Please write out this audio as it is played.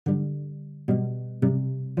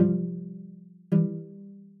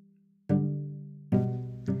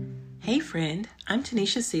Hey friend, I'm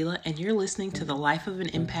Tanisha Sela and you're listening to the Life of an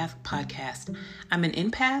Empath podcast. I'm an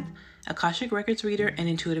empath, Akashic Records reader, and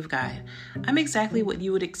intuitive guide. I'm exactly what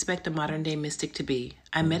you would expect a modern day mystic to be.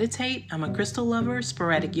 I meditate, I'm a crystal lover,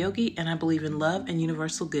 sporadic yogi, and I believe in love and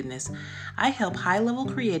universal goodness. I help high-level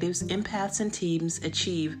creatives, empaths, and teams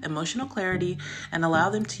achieve emotional clarity and allow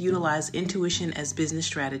them to utilize intuition as business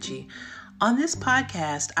strategy. On this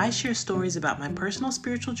podcast, I share stories about my personal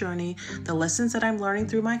spiritual journey, the lessons that I'm learning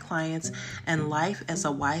through my clients, and life as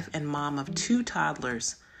a wife and mom of 2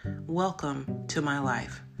 toddlers. Welcome to my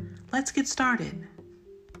life. Let's get started.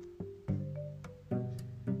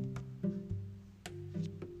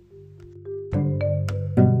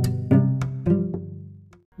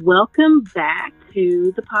 Welcome back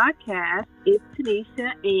to the podcast. It's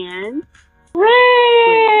Tanisha and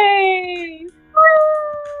Ray!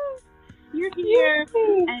 You're here,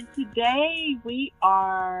 and today we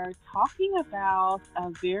are talking about a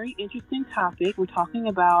very interesting topic. We're talking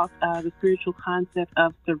about the spiritual concept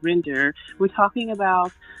of surrender. We're talking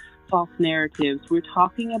about false narratives. We're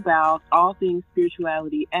talking about all things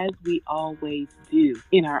spirituality as we always do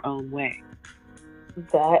in our own way.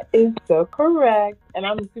 That is so correct, and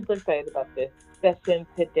I'm super excited about this session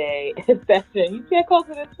today. You can't call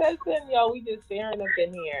it a session, y'all. We just sharing up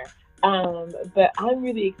in here. But I'm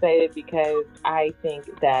really excited because I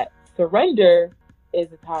think that surrender is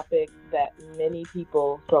a topic that many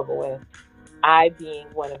people struggle with. I being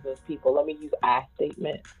one of those people. Let me use I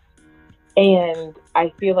statements. And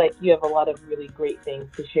I feel like you have a lot of really great things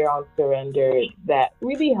to share on surrender that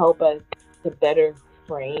really help us to better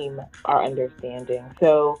frame our understanding.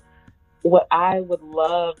 So what I would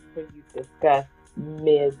love for you to discuss,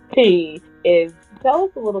 Ms. T, is tell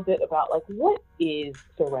us a little bit about what is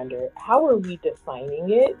surrender? How are we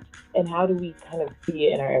defining it? And how do we kind of see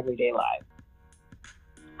it in our everyday lives?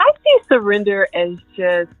 I see surrender as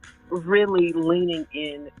just really leaning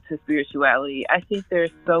into spirituality. I think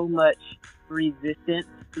there's so much resistance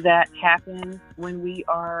that happens when we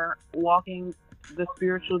are walking the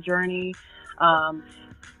spiritual journey.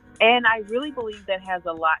 And I really believe that has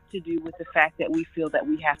a lot to do with the fact that we feel that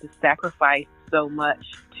we have to sacrifice so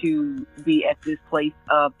much to be at this place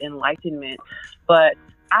of enlightenment. But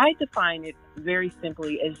I define it very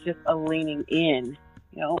simply as just a leaning in,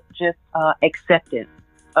 just acceptance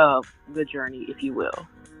of the journey, if you will.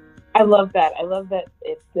 I love that. I love that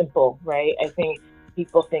it's simple, right? I think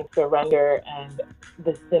people think surrender, and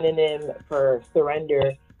the synonym for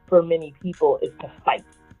surrender for many people is to fight.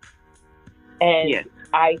 And yes.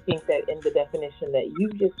 I think that in the definition that you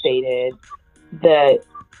just stated, the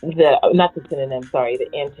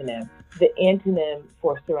antonym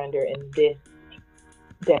for surrender in this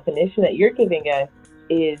definition that you're giving us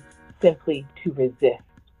is simply to resist,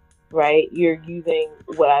 right? You're using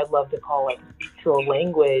what I love to call neutral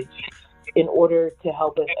language in order to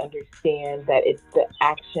help us understand that it's the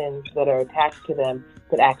actions that are attached to them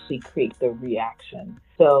that actually create the reaction.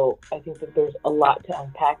 So I think that there's a lot to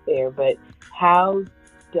unpack there, but how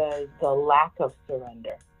does the lack of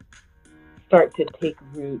surrender start to take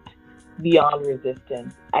root beyond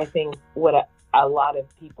resistance? I think what a lot of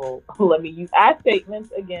people, let me use I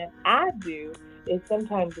statements again, I do, is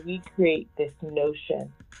sometimes we create this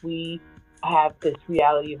notion. We have this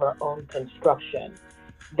reality of our own construction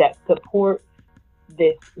that support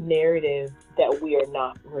this narrative that we are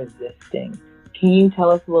not resisting. Can you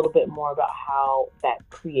tell us a little bit more about how that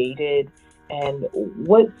created and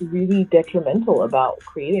what's really detrimental about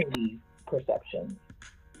creating these perceptions?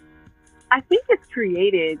 I think it's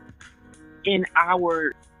created in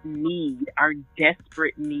our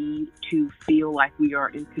desperate need to feel like we are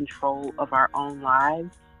in control of our own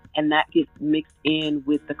lives. And that gets mixed in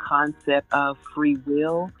with the concept of free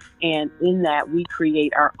will. And in that, we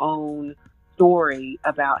create our own story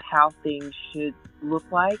about how things should look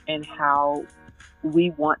like and how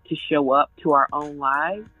we want to show up to our own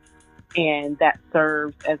lives. And that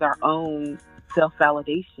serves as our own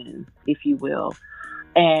self-validation, if you will.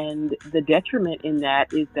 And the detriment in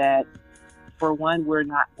that is that, for one, we're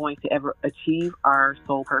not going to ever achieve our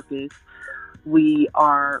soul purpose. We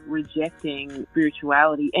are rejecting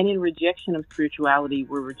spirituality. And in rejection of spirituality,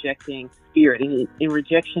 we're rejecting spirit. And in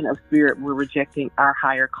rejection of spirit, we're rejecting our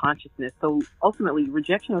higher consciousness. So ultimately,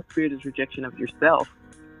 rejection of spirit is rejection of yourself,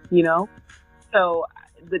 So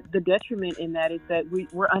the detriment in that is that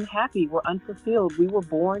we're unhappy, we're unfulfilled. We were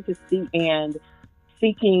born to seek, and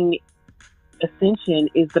seeking ascension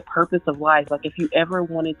is the purpose of life. If you ever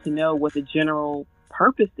wanted to know what the general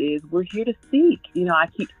purpose is, we're here to seek. I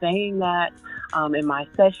keep saying that in my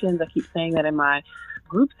sessions. I keep saying that in my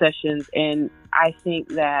group sessions. And I think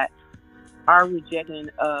that our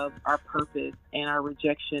rejection of our purpose and our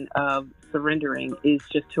rejection of surrendering is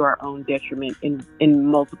just to our own detriment in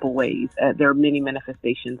multiple ways. There are many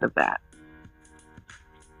manifestations of that.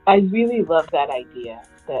 I really love that idea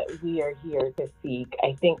that we are here to seek.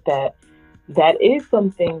 I think that is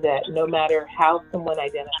something that no matter how someone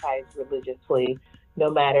identifies religiously, no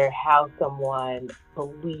matter how someone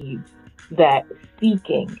believes, that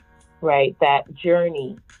seeking, right, that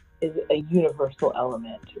journey is a universal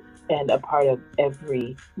element and a part of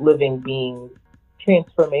every living being's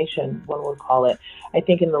transformation, one would call it. I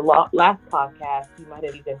think in the last podcast, you might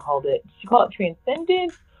have even called it, did you call it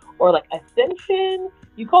transcendence or like ascension?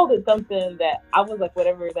 You called it something that I was like,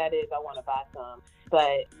 whatever that is, I want to buy some.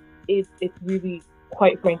 But it's really,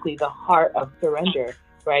 quite frankly, the heart of surrender,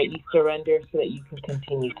 right? You surrender so that you can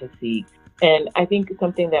continue to seek. And I think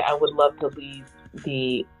something that I would love to leave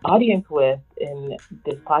the audience with in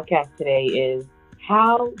this podcast today is,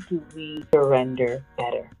 how do we surrender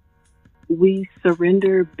better? We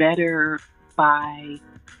surrender better by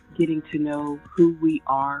getting to know who we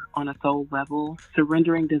are on a soul level.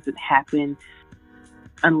 Surrendering doesn't happen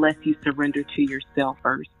unless you surrender to yourself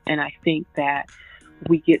first. And I think that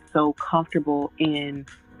we get so comfortable in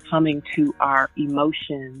coming to our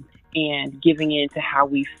emotions and giving in to how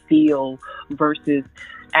we feel versus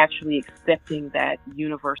actually accepting that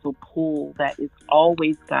universal pull that is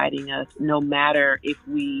always guiding us, no matter if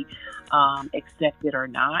we accept it or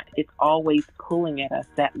not. It's always pulling at us.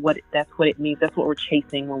 That's what it means. That's what we're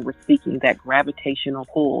chasing when we're seeking, that gravitational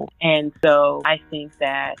pull. And so I think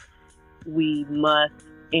that we must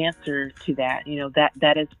answer to that.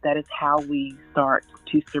 That is how we start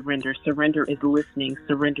to surrender. Surrender is listening.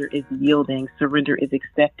 Surrender is yielding. Surrender is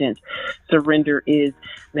acceptance. Surrender is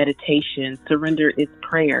meditation. Surrender is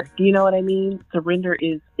prayer. Do you know what I mean? Surrender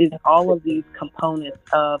is all of these components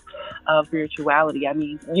of spirituality. I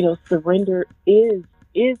mean, surrender is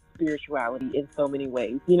spirituality in so many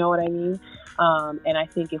ways. You know what I mean? And I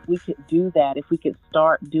think if we could do that, if we could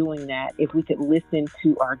start doing that, if we could listen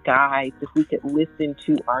to our guides, if we could listen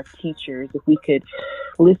to our teachers, if we could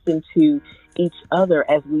listen to each other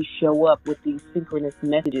as we show up with these synchronous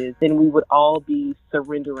messages, then we would all be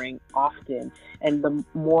surrendering often. And the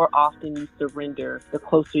more often you surrender, the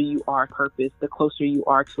closer you are to purpose, the closer you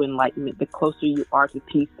are to enlightenment, the closer you are to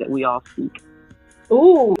peace that we all seek.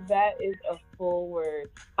 Ooh, that is a full word.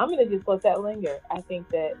 I'm going to just let that linger. I think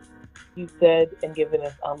that you said and given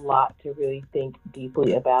us a lot to really think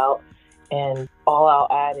deeply about. And all I'll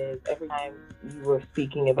add is, every time you were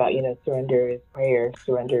speaking about, surrender is prayer,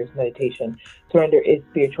 surrender is meditation, surrender is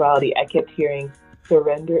spirituality, I kept hearing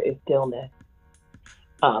surrender is stillness.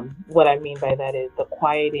 What I mean by that is the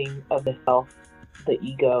quieting of the self, the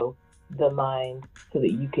ego, the mind, so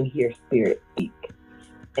that you can hear spirit speak.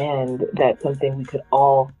 And that's something we could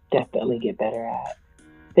all definitely get better at.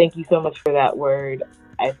 Thank you so much for that word.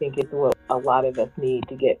 I think it's what a lot of us need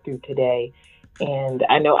to get through today. And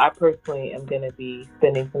I know I personally am going to be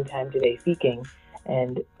spending some time today seeking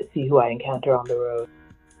and see who I encounter on the road.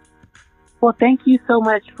 Well, thank you so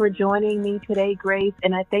much for joining me today, Grace.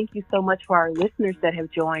 And I thank you so much for our listeners that have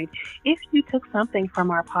joined. If you took something from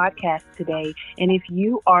our podcast today, and if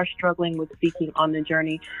you are struggling with seeking on the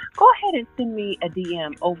journey, go ahead and send me a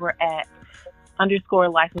DM over at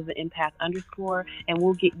 _life of an empath _ and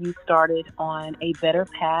we'll get you started on a better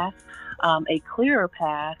path, a clearer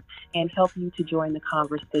path, and help you to join the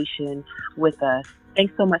conversation with us.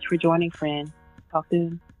 Thanks so much for joining, friend. Talk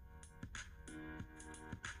soon.